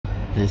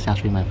This is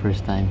actually my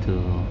first time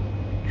to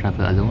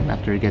travel alone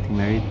after getting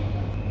married.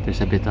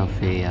 There's a bit of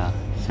a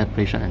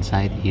separation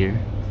anxiety here.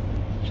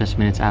 Just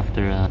minutes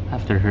after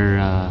her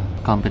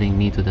accompanying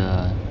me to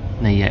the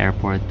Naiya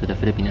airport, to the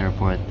Philippine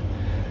airport,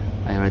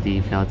 I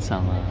already felt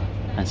some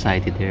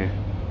anxiety there.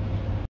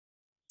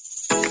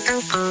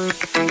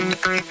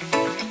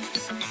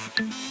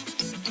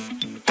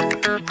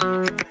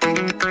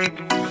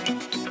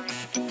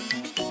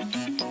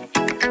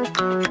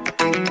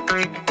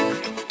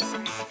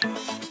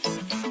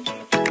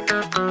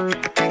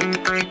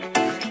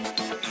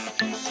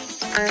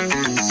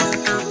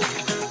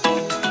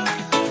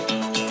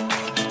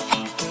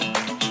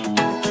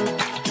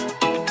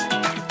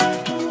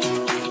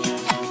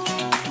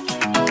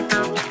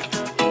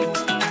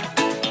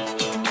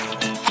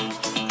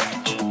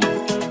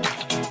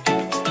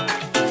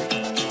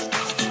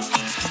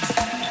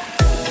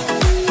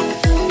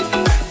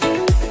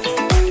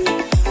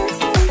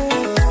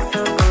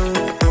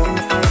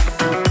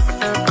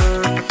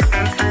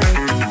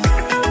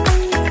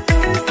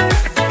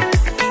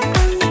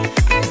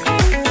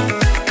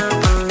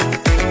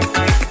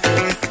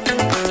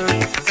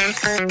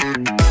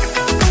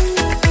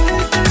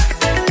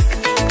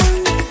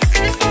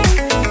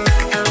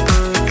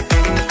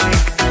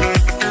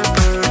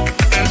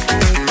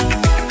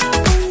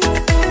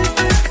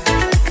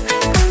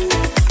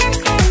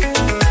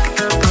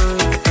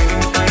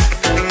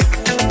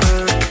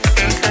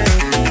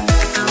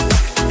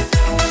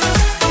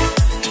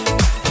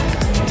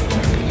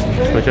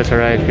 We just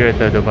arrived here at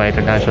the Dubai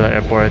International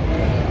Airport,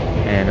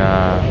 and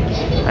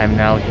I'm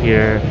now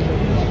here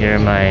near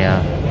my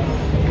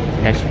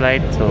next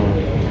flight. So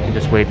I'm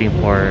just waiting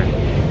for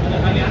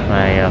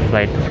my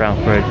flight to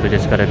Frankfurt, which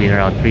is gonna be in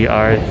around 3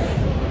 hours.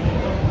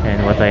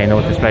 And what I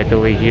noticed right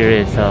away here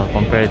is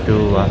compared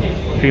to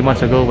 3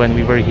 months ago when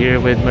we were here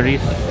with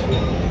Maurice,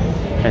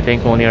 I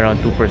think only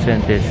around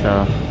 2% is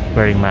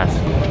wearing masks.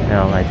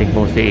 Now I think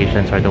most of the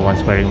Asians are the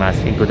ones wearing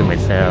masks, including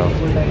myself.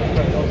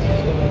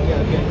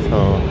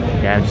 So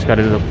yeah, I'm just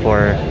gotta look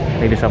for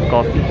maybe some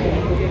coffee,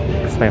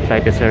 because my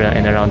flight is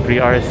in around 3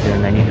 hours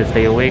and I need to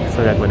stay awake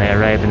so that when I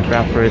arrive in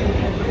Frankfurt,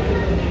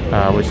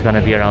 which is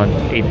gonna be around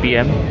 8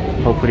 p.m,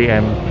 hopefully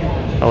I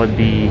would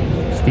be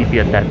sleepy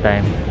at that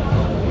time.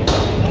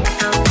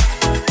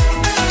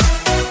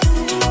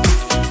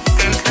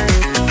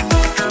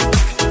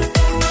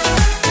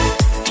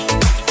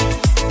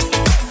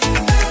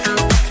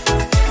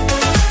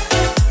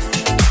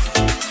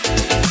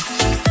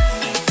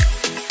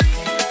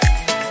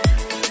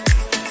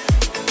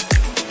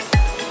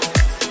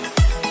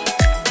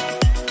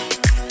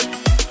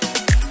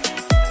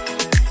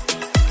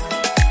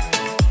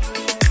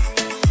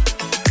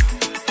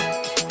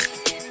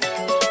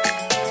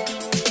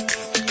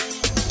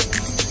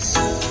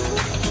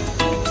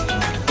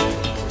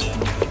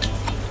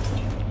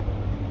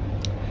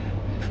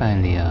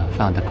 Finally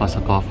found the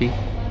Costa coffee.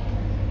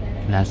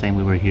 Last time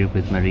we were here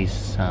with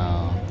Maurice,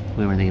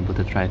 we weren't able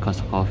to try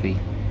Costa coffee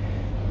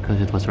because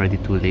it was already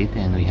too late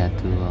and we had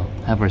to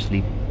have our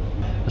sleep.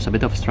 It was a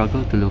bit of a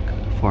struggle to look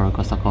for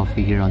Costa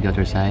coffee here on the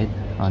other side,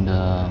 on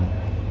the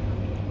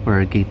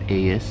where gate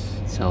A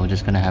is. So we're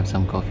just gonna have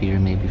some coffee here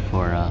maybe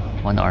for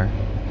 1 hour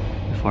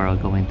before I'll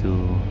go into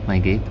my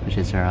gate, which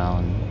is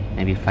around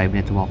maybe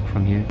 5-minute walk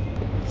from here.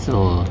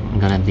 So I'm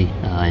gonna be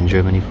in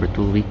Germany for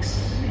 2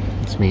 weeks.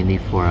 It's mainly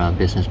for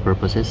business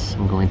purposes.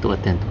 I'm going to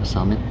attend a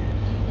summit,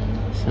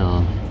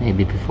 so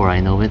maybe before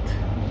I know it,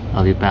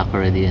 I'll be back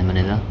already in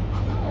Manila.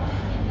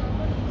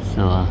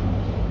 So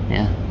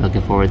yeah, looking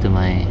forward to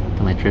my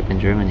trip in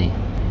Germany.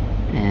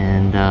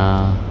 And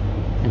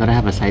I'm gonna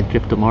have a side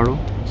trip tomorrow.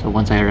 So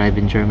once I arrive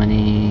in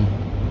Germany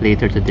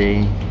later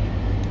today,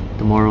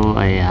 tomorrow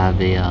I have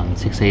a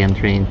 6 a.m.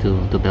 train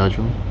to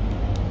Belgium.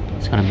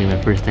 It's gonna be my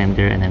first time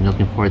there and I'm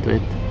looking forward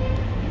to it.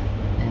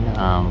 And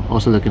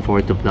also looking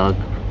forward to vlog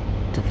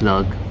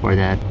for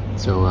that,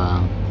 so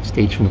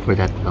stay tuned for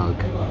that vlog.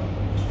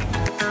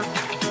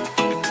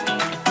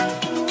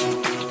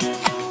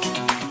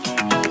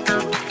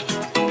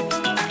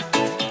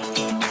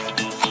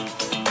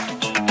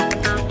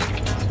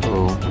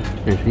 So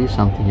there's really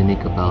something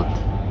unique about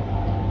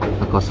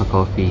the Costa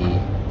coffee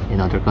in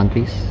other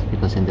countries,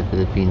 because in the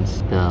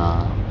Philippines the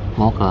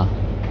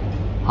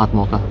hot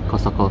mocha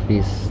Costa coffee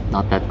is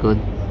not that good,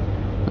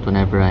 but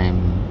whenever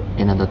I'm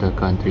in another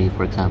country,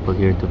 for example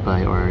here in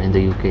Dubai or in the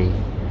UK,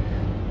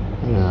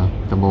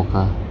 the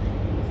mocha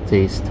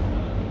tastes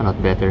a lot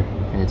better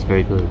and it's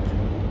very good.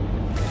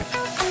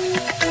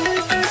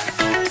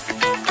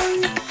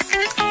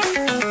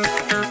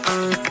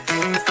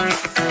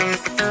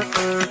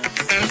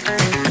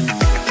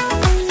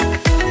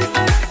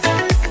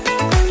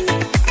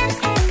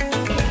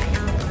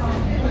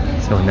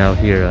 So now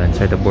here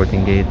inside the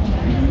boarding gate,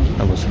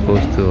 I was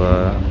supposed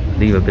to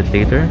leave a bit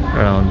later,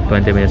 around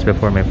 20 minutes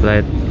before my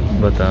flight,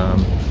 but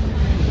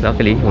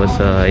luckily I was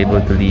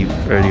able to leave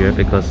earlier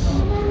because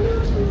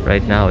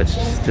right now it's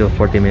still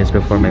 40 minutes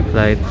before my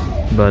flight.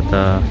 But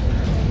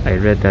I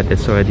read that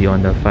it's already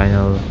on the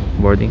final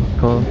boarding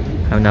call.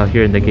 I'm now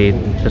here in the gate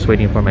just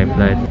waiting for my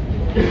flight.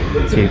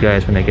 See you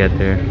guys when I get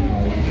there.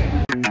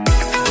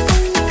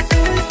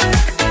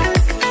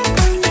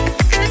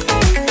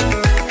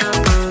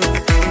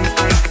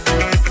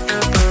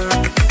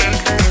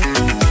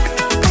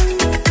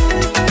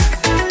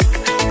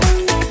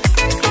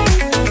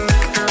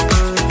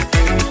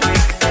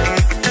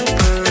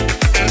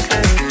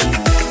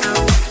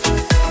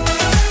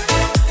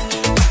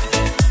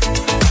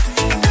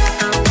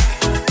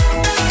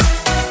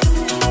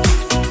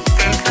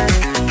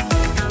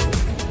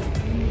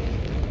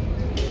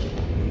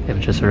 I've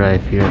just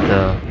arrived here at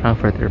the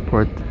Frankfurt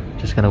airport.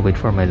 Just gonna wait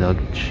for my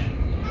luggage.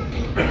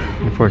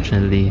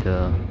 Unfortunately,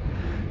 the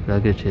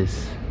luggage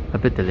is a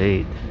bit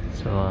delayed,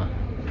 so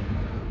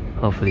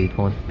hopefully it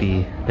won't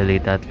be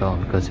delayed that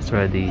long because it's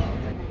already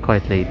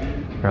quite late,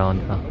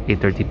 around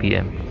 8:30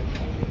 p.m.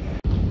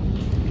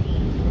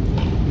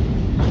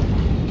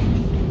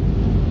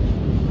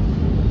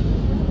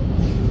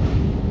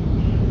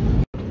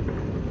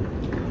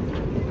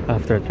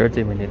 After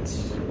 30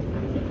 minutes,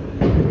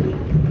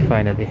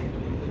 finally.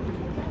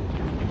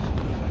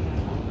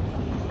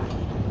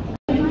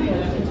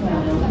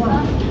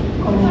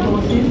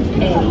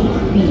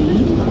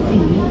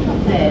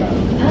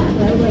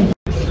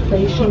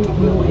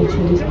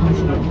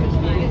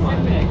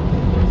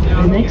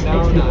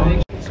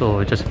 So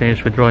I just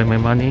finished withdrawing my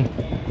money,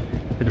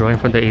 withdrawing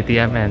from the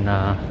ATM, and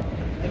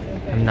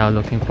I'm now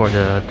looking for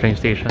the train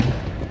station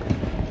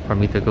for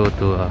me to go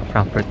to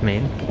Frankfurt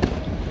main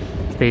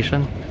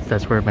station.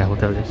 That's where my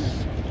hotel is.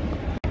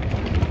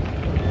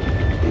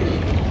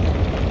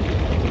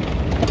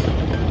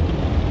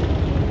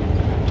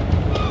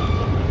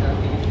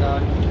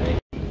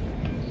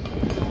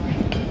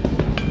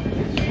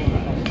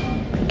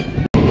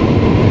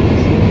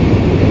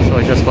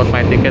 Just bought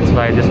my tickets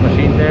by this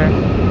machine there.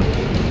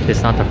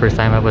 It's not the first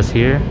time I was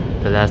here.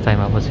 The last time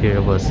I was here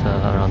was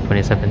around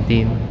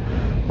 2017,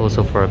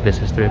 also for a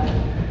business trip.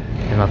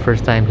 And my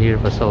first time here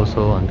was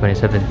also on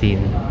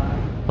 2017,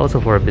 also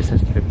for a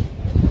business trip.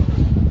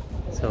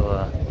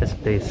 So this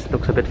place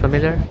looks a bit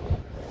familiar.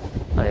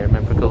 I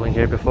remember going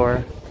here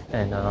before,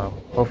 and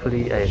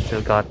hopefully I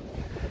still got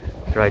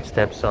the right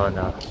steps on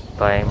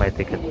buying my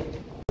ticket.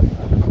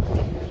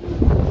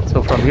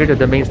 So from here to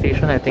the main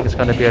station, I think it's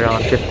gonna be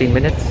around 15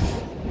 minutes.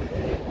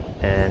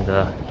 And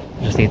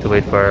just need to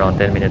wait for around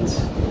 10 minutes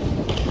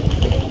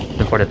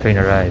before the train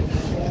arrives.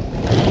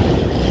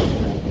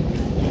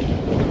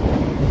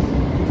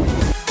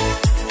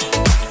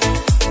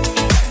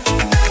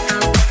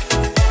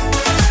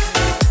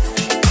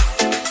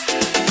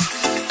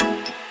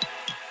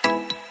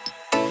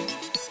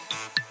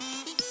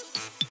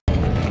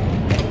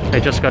 I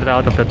just got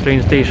out of the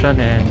train station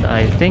and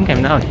I think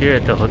I'm now here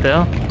at the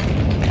hotel.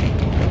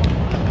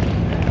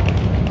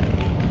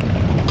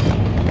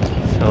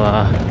 So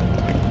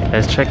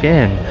let's check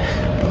in.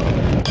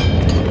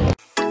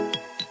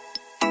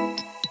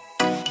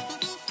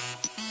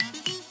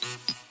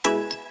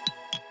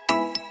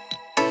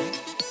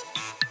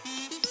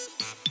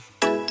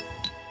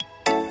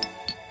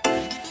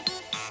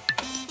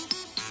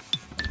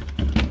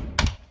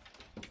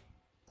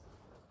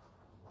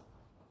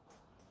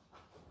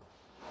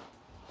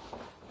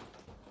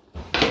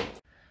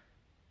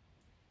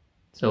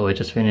 So I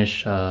just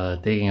finished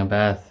taking a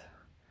bath,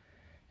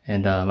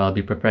 and I'll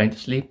be preparing to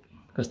sleep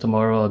because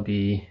tomorrow I'll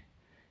be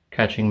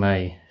catching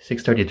my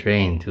 6:30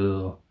 train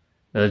to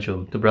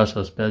Belgium, to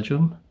Brussels,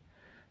 Belgium.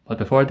 But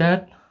before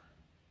that,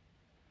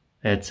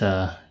 let's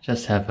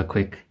just have a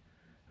quick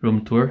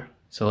room tour.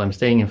 So I'm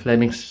staying in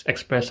Flemings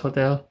Express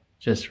Hotel,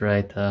 just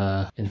right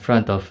in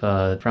front of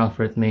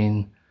Frankfurt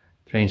main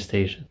train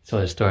station. So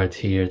I start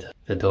here at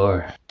the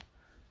door.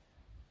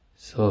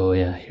 So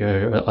yeah,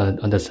 here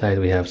on the side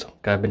we have some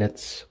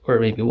cabinets, or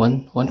maybe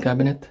one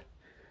cabinet.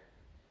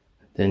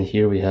 Then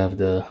here we have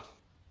the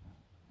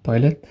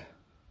toilet.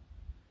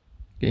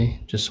 Okay,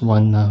 just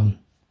one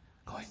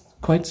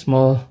quite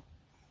small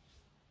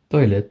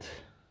toilet.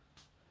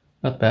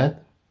 Not bad.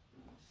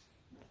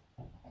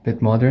 A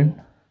bit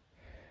modern.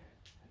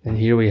 And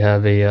here we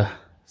have a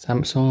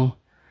Samsung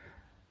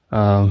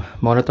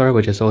monitor,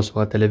 which is also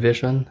a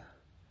television.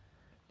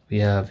 We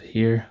have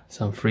here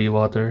some free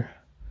water.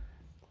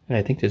 And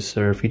I think this is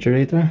a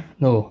refrigerator.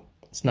 No,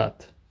 it's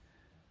not.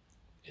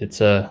 It's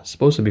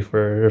supposed to be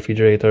for a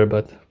refrigerator,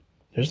 but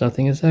there's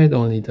nothing inside,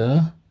 only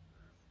the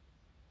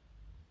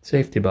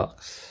safety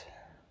box.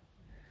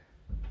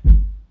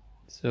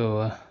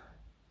 So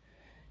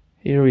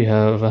here we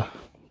have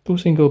 2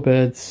 single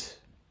beds.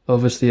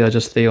 Obviously I'll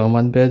just stay on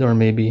one bed, or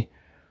maybe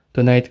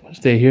tonight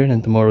stay here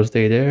and tomorrow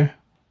stay there.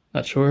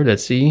 Not sure,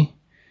 let's see.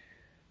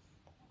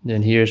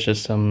 Then here's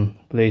just some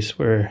place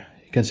where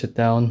you can sit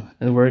down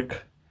and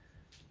work.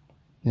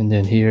 And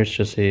then here's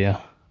just a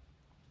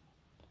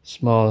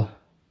small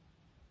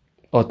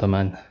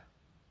ottoman.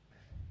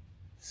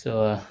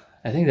 So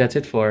I think that's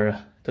it for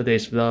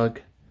today's vlog.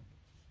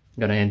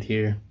 I'm gonna end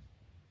here.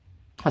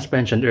 As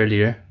mentioned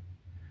earlier,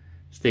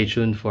 stay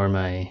tuned for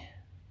my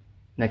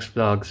next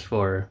vlogs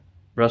for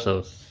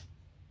Brussels.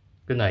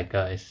 Good night,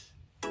 guys.